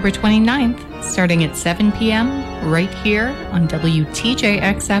 October 29th, starting at 7 p.m., right here on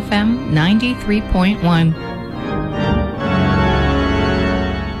WTJX-FM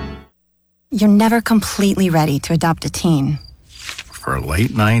 93.1. You're never completely ready to adopt a teen. For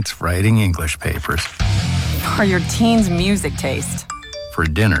late nights writing English papers. For your teen's music taste. For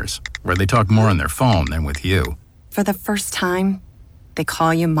dinners, where they talk more on their phone than with you. For the first time, they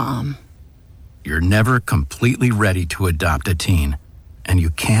call you mom. You're never completely ready to adopt a teen, and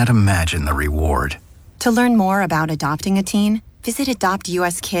you can't imagine the reward. To learn more about adopting a teen, visit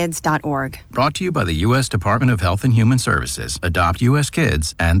adoptuskids.org. Brought to you by the U.S. Department of Health and Human Services, Adopt U.S.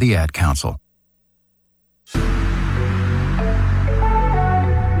 Kids, and the Ad Council.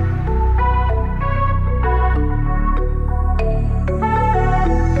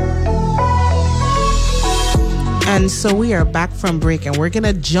 And so we are back from break, and we're going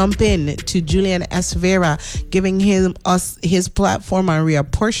to jump in to Julian S. Vera, giving us his platform on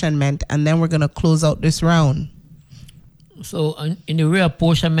reapportionment, and then we're going to close out this round. So in the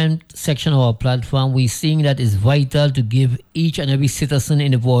reapportionment section of our platform, we're seeing that it's vital to give each and every citizen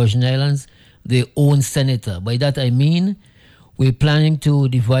in the Virgin Islands their own senator. By that I mean, we're planning to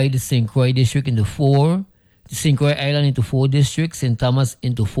divide the St. Croix district into four, the St. Croix Island into 4 districts, St. Thomas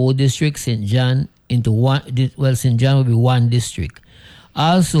into 4 districts, St. John into 1, well, St. John will be 1 district.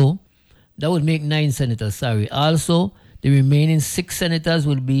 Also, that would make 9 senators, sorry. Also, the remaining 6 senators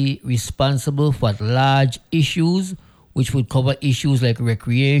will be responsible for large issues, which would cover issues like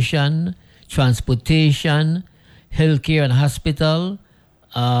recreation, transportation, healthcare and hospital,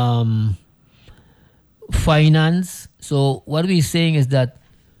 finance. So what we're saying is that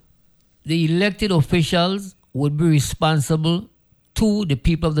the elected officials would be responsible to the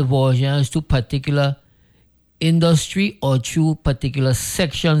people of the Virgin Islands, to particular industry or to particular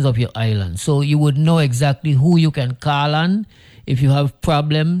sections of your island. So you would know exactly who you can call on if you have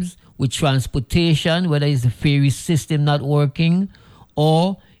problems with transportation, whether it's the ferry system not working,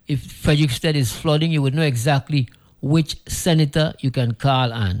 or if Frederiksted is flooding, you would know exactly which senator you can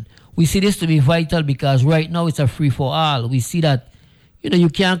call on. We see this to be vital because right now it's a free-for-all. We see that, you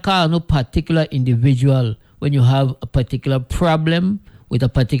can't call no particular individual when you have a particular problem with a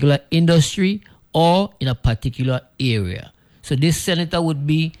particular industry or in a particular area. So this senator would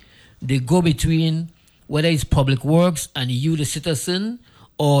be the go-between, whether it's public works and you, the citizen,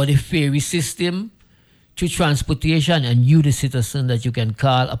 or the ferry system to transportation and you, the citizen, that you can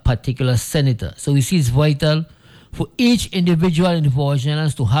call a particular senator. So we see it's vital for each individual in the Virgin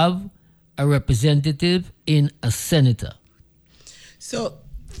Islands to have a representative in a senator. So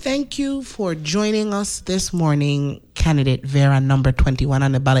thank you for joining us this morning, candidate Vera, number 21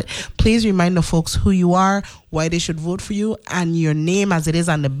 on the ballot. Please remind the folks who you are, why they should vote for you, and your name as it is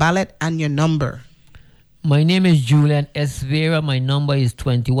on the ballot and your number. My name is Julian S. Vera. My number is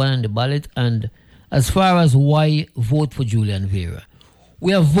 21 on the ballot. And as far as why vote for Julian Vera,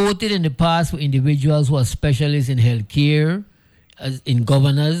 we have voted in the past for individuals who are specialists in healthcare, as in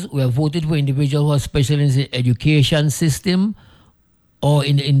governors. We have voted for individuals who are specialists in education system or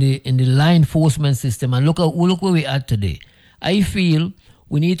in the law enforcement system. And look where we are today. I feel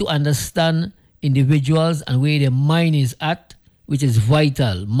we need to understand individuals and where their mind is at, which is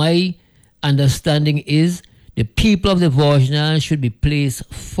vital. My understanding is the people of the Virgin Islands should be placed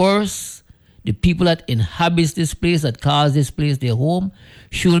first. The people that inhabit this place, that cause this place their home,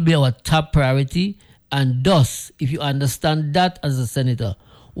 should be our top priority. And thus, if you understand that as a senator,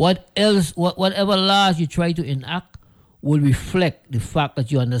 whatever laws you try to enact will reflect the fact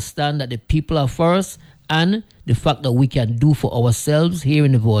that you understand that the people are first and the fact that we can do for ourselves here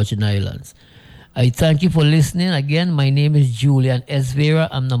in the Virgin Islands. I thank you for listening. Again, my name is Julian S. Vera.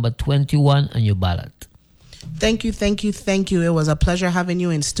 I'm number 21 on your ballot. Thank you. It was a pleasure having you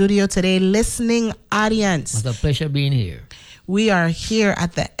in studio today. Listening audience. It was a pleasure being here. We are here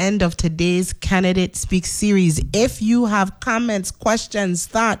at the end of today's Candidate Speak series. If you have comments, questions,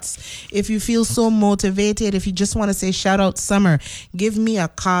 thoughts, if you feel so motivated, if you just want to say shout out Summer, give me a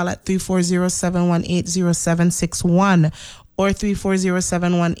call at 340-718-0761. or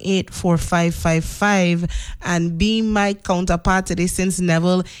 340-718-4555 and be my counterpart today, since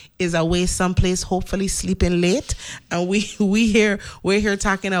Neville is away someplace, hopefully sleeping late. And we're here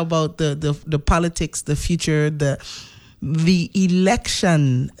talking about the politics, the future, the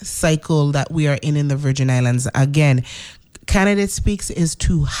election cycle that we are in the Virgin Islands. Again, Candidate Speaks is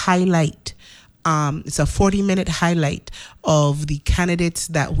to highlight, it's a 40-minute highlight of the candidates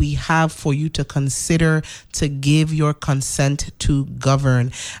that we have for you to consider to give your consent to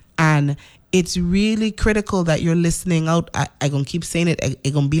govern. And it's really critical that you're listening out. I gonna keep saying it.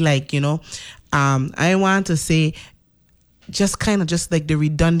 It's gonna be like, I want to say, just like the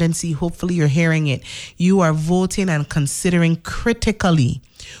redundancy, hopefully you're hearing it. You are voting and considering critically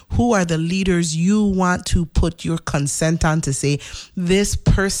who are the leaders you want to put your consent on, to say, this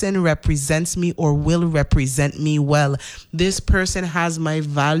person represents me or will represent me well. This person has my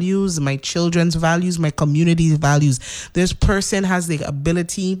values, my children's values, my community's values. This person has the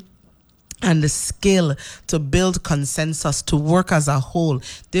ability and the skill to build consensus, to work as a whole.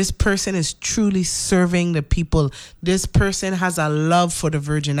 This person is truly serving the people. This person has a love for the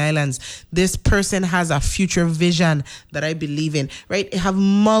Virgin Islands. This person has a future vision that I believe in, right? It have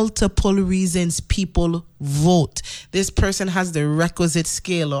multiple reasons people vote. This person has the requisite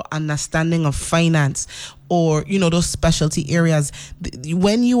skill or understanding of finance, or those specialty areas.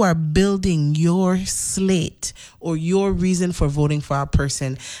 When you are building your slate or your reason for voting for a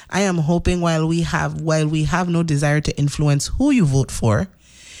person, I am hoping while we have no desire to influence who you vote for,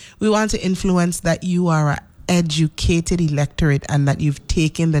 we want to influence that you are an educated electorate and that you've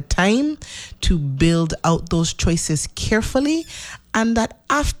taken the time to build out those choices carefully, and that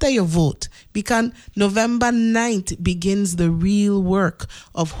after your vote, because November 9th begins the real work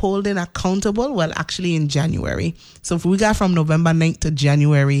of holding accountable, well, actually in January. So if we got from November 9th to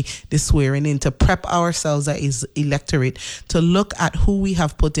January, the swearing in, to prep ourselves as electorate, to look at who we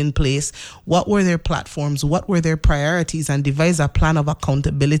have put in place, what were their platforms, what were their priorities, and devise a plan of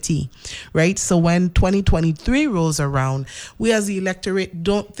accountability, right? So when 2023 rolls around, we as the electorate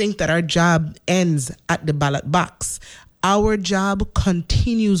don't think that our job ends at the ballot box. Our job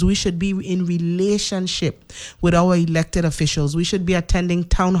continues. We should be in relationship with our elected officials. We should be attending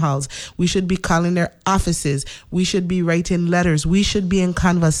town halls. We should be calling their offices. We should be writing letters. We should be in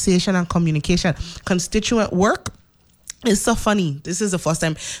conversation and communication. Constituent work is so funny. This is the first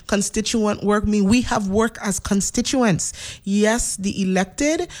time. Constituent work means we have work as constituents. Yes, the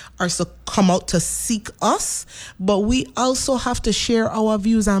elected are so come out to seek us, but we also have to share our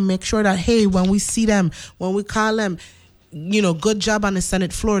views and make sure that, hey, when we see them, when we call them, good job on the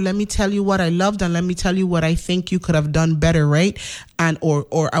Senate floor. Let me tell you what I loved, and let me tell you what I think you could have done better, right? And or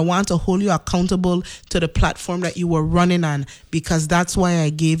I want to hold you accountable to the platform that you were running on, because that's why I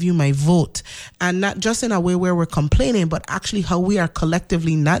gave you my vote. And not just in a way where we're complaining, but actually how we are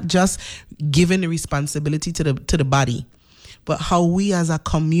collectively not just giving the responsibility to the body, but how we as a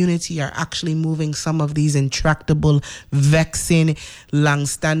community are actually moving some of these intractable, vexing,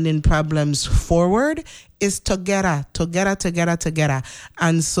 long-standing problems forward is together.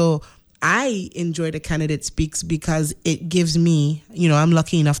 And so I enjoy the Candidate Speaks because it gives me, I'm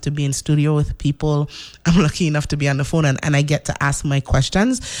lucky enough to be in studio with people. I'm lucky enough to be on the phone and I get to ask my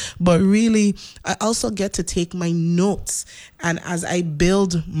questions. But really, I also get to take my notes. And as I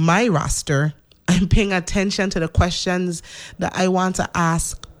build my roster, I'm paying attention to the questions that I want to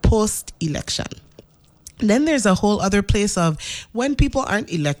ask post-election. Then there's a whole other place of when people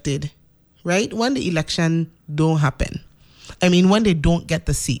aren't elected, right? When the election don't happen. When they don't get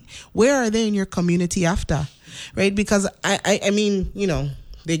the seat. Where are they in your community after? Right? Because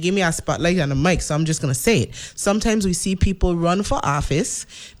they give me a spotlight and a mic, so I'm just going to say it. Sometimes we see people run for office,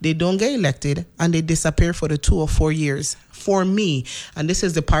 they don't get elected, and they disappear for the 2 or 4 years. For me, and this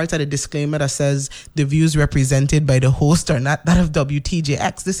is the part of the disclaimer that says the views represented by the host are not that of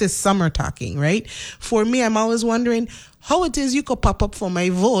WTJX. This is Summer talking, right? For me, I'm always wondering how it is you could pop up for my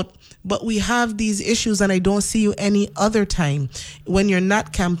vote, but we have these issues and I don't see you any other time. When you're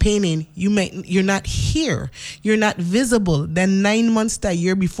not campaigning, you're not here. You're not visible. Then 9 months to a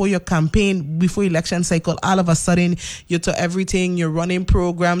year before your campaign, before election cycle, all of a sudden you're to everything. You're running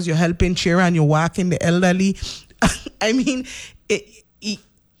programs, you're helping chair and you're walking the elderly.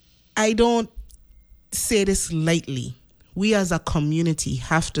 I don't say this lightly. We as a community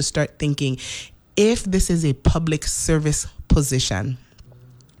have to start thinking, if this is a public service position,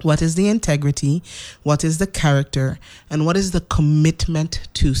 what is the integrity? What is the character? And what is the commitment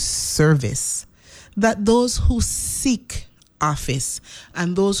to service? That those who seek office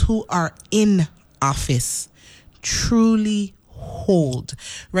and those who are in office truly hold hold,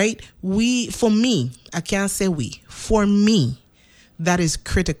 right? For me, that is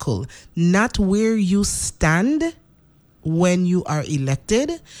critical. Not where you stand when you are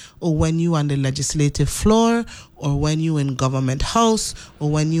elected, or when you on the legislative floor, or when you in government house, or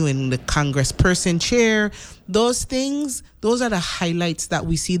when you in the congressperson chair. Those things, those are the highlights that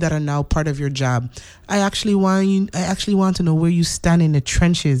we see that are now part of your job. I actually want to know where you stand in the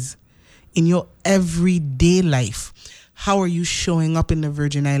trenches in your everyday life. How are you showing up in the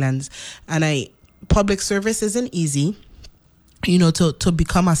Virgin Islands? And public service isn't easy. To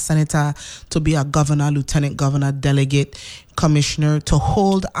become a senator, to be a governor, lieutenant governor, delegate, commissioner, to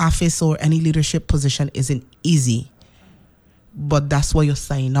hold office or any leadership position isn't easy. But that's what you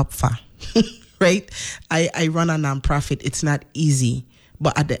sign up for, right? I run a nonprofit. It's not easy.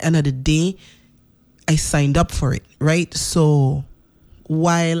 But at the end of the day, I signed up for it, right? So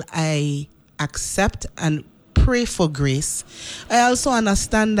while I accept and pray for grace, I also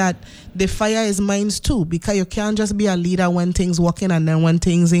understand that the fire is mine too, because you can't just be a leader when things working, and then when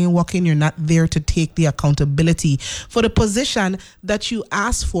things ain't working, you're not there to take the accountability for the position that you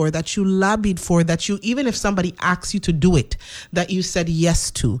asked for, that you lobbied for, that you, even if somebody asks you to do it, that you said yes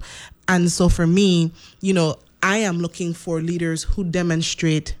to. And so for me, I am looking for leaders who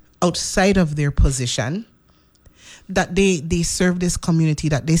demonstrate outside of their position that they serve this community,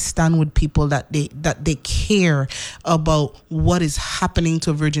 that they stand with people, that they care about what is happening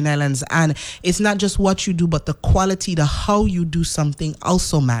to Virgin Islands. And it's not just what you do, but the quality, the how you do something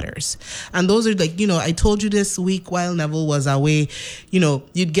also matters. And those are I told you this week while Neville was away,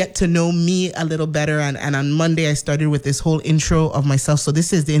 you'd get to know me a little better. And on Monday, I started with this whole intro of myself. So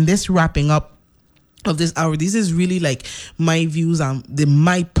this is, in this wrapping up of this hour, this is really like my views on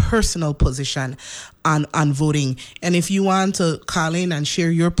my personal position on voting. And if you want to call in and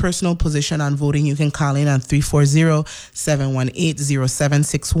share your personal position on voting, you can call in on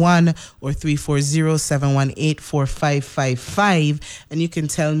 340-718-0761 or 340-718-4555, and you can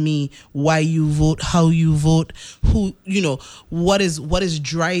tell me why you vote, how you vote, who, what is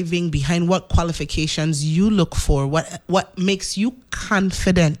driving behind, what qualifications you look for, what makes you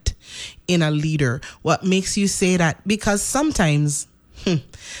confident in a leader, what makes you say that, because sometimes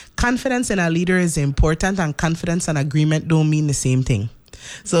confidence in a leader is important, and confidence and agreement don't mean the same thing.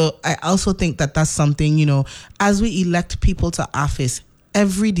 So I also think that that's something, as we elect people to office,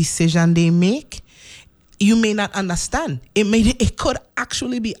 every decision they make, you may not understand. It could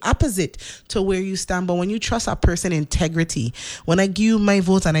actually be opposite to where you stand. But when you trust a person's integrity, when I give you my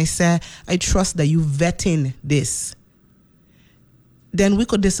vote and I say, I trust that you vetting this, then we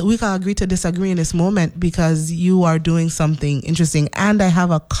could agree to disagree in this moment, because you are doing something interesting. And I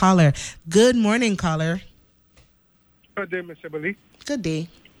have a caller. Good morning, caller. Good day, Mr. Billy. Good day.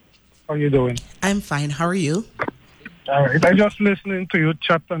 How are you doing? I'm fine. How are you? All right. I just listening to you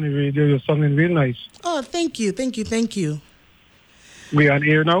chat on the radio. You're sounding real nice. Oh, thank you. We on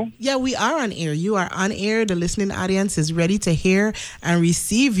air now? Yeah, we are on air. You are on air. The listening audience is ready to hear and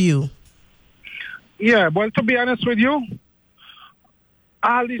receive you. Yeah, well, to be honest with you,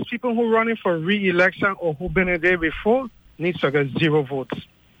 all these people who are running for re-election or who've been in there before needs to get 0 votes.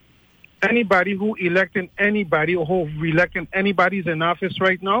 Anybody who electing anybody or who re-electing anybody's in office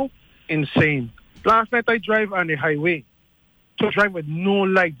right now, insane. Last night I drive on the highway. To drive with no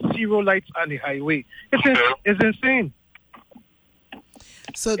lights, 0 lights on the highway. It's insane.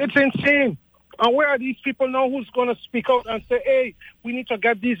 So it's insane. And where are these people now who's going to speak out and say, hey, we need to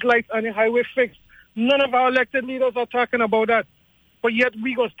get these lights on the highway fixed? None of our elected leaders are talking about that. But yet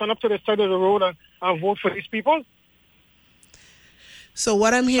we going to stand up to the side of the road and vote for these people? So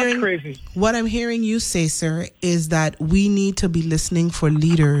what I'm hearing you say, sir, is that we need to be listening for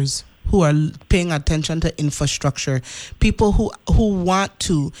leaders who are paying attention to infrastructure, people who want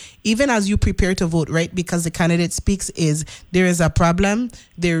to, even as you prepare to vote, right? Because the candidate speaks is there is a problem,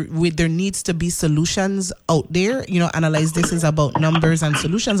 there needs to be solutions out there. Analyze This is about numbers and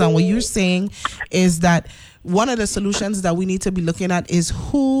solutions. And what you're saying is that one of the solutions that we need to be looking at is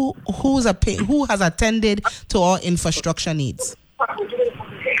who has attended to our infrastructure needs.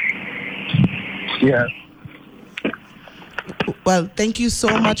 Yeah. Well, thank you so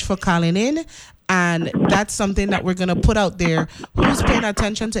much for calling in. And that's something that we're going to put out there. Who's paying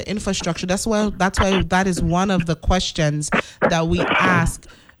attention to infrastructure? That's why that is one of the questions that we ask.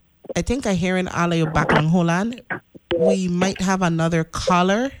 I think I hear in Ala back on. Hold on. We might have another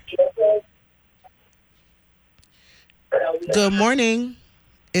caller. Good morning.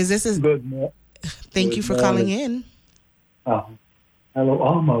 Good morning. Thank you for calling in. Hello,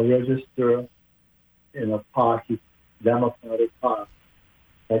 I'm a register in a party, Democratic Party.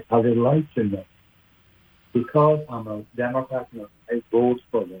 I would like to know, because I'm a Democrat, I vote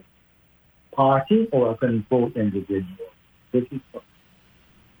for the party or I can vote individual. This is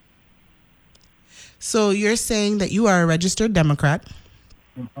So you're saying that you are a registered Democrat.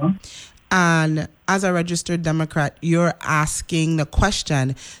 And as a registered Democrat, you're asking the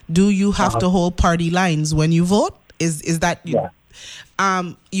question, do you have to hold party lines when you vote? Is that you?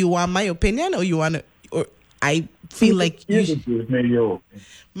 You want my opinion, or you want to, or I feel like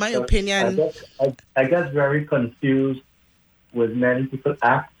my opinion. I get very confused with many people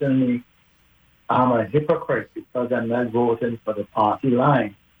asking me, I'm a hypocrite because I'm not voting for the party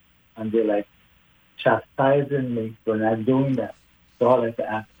line, and they're like chastising me for not doing that. So I'd like to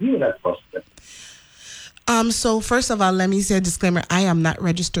ask you that question. So first of all, let me say a disclaimer. I am not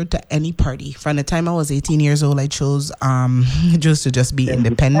registered to any party. From the time I was 18 years old, I chose to just be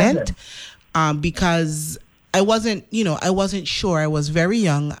independent. Because I wasn't sure. I was very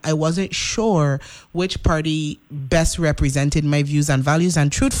young. I wasn't sure which party best represented my views and values.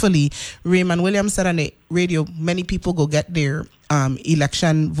 And truthfully, Raymond Williams said on the radio, many people go get their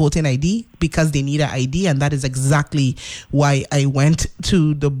election voting ID because they need an ID. And that is exactly why I went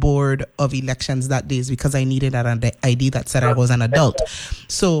to the board of elections that day, is because I needed an ID that said I was an adult.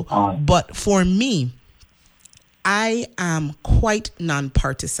 So, but for me, I am quite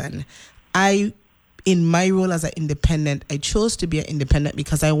nonpartisan. In my role as an independent, I chose to be an independent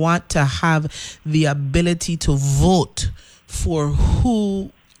because I want to have the ability to vote for who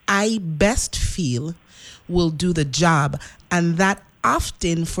I best feel will do the job. And that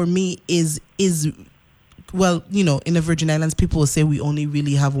often for me is well, you know, in the Virgin Islands, people will say we only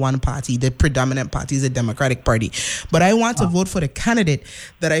really have one party. The predominant party is the Democratic Party. But I want to vote for the candidate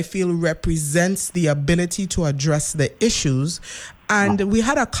that I feel represents the ability to address the issues. And we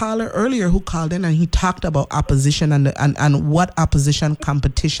had a caller earlier who called in and he talked about opposition and what opposition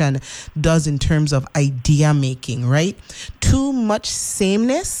competition does in terms of idea making, right? Too much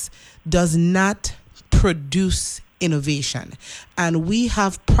sameness does not produce innovation. And we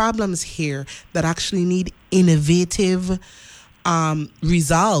have problems here that actually need innovative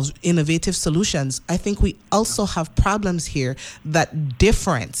resolves, innovative solutions. I think we also have problems here that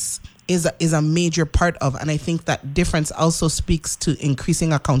difference is a major part of, and I think that difference also speaks to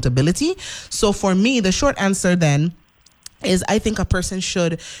increasing accountability. So for me, the short answer then is I think a person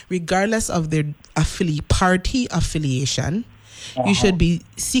should, regardless of their party affiliation, you should be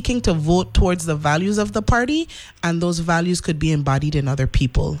seeking to vote towards the values of the party, and those values could be embodied in other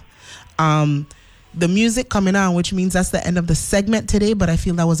people. The music coming on, which means that's the end of the segment today, but I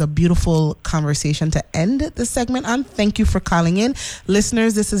feel that was a beautiful conversation to end the segment on. Thank you for calling in.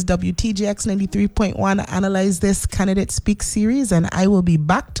 Listeners, this is WTJX 93.1 Analyze This Candidate Speak series, and I will be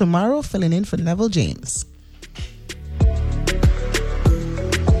back tomorrow filling in for Neville James.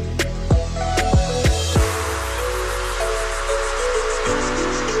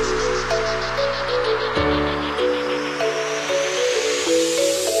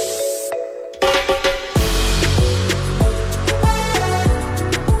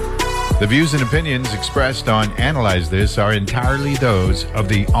 The views and opinions expressed on Analyze This are entirely those of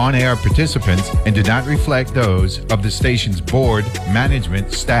the on-air participants and do not reflect those of the station's board,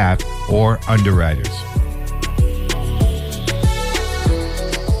 management, staff, or underwriters.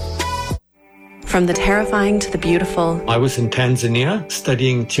 From the terrifying to the beautiful. I was in Tanzania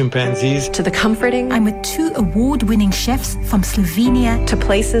studying chimpanzees. To the comforting. I'm with 2 award-winning chefs from Slovenia. To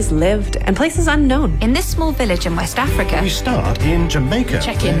places lived and places unknown. In this small village in West Africa. We start in Jamaica.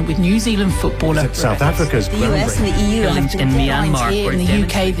 Check in with New Zealand footballer. South Africa's the US and the EU have in Myanmar here in the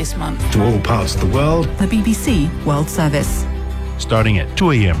UK this month. To all parts of the world. The BBC World Service. Starting at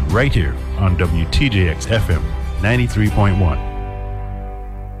 2 a.m. right here on WTJX FM 93.1.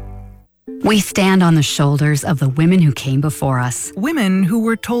 We stand on the shoulders of the women who came before us. Women who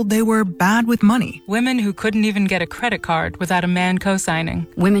were told they were bad with money. Women who couldn't even get a credit card without a man co-signing.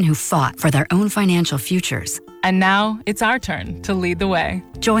 Women who fought for their own financial futures. And now it's our turn to lead the way.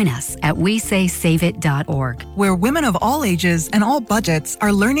 Join us at WeSaySaveIt.org, where women of all ages and all budgets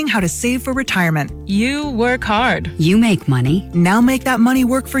are learning how to save for retirement. You work hard. You make money. Now make that money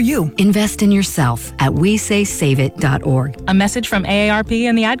work for you. Invest in yourself at WeSaySaveIt.org. A message from AARP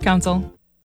and the Ad Council.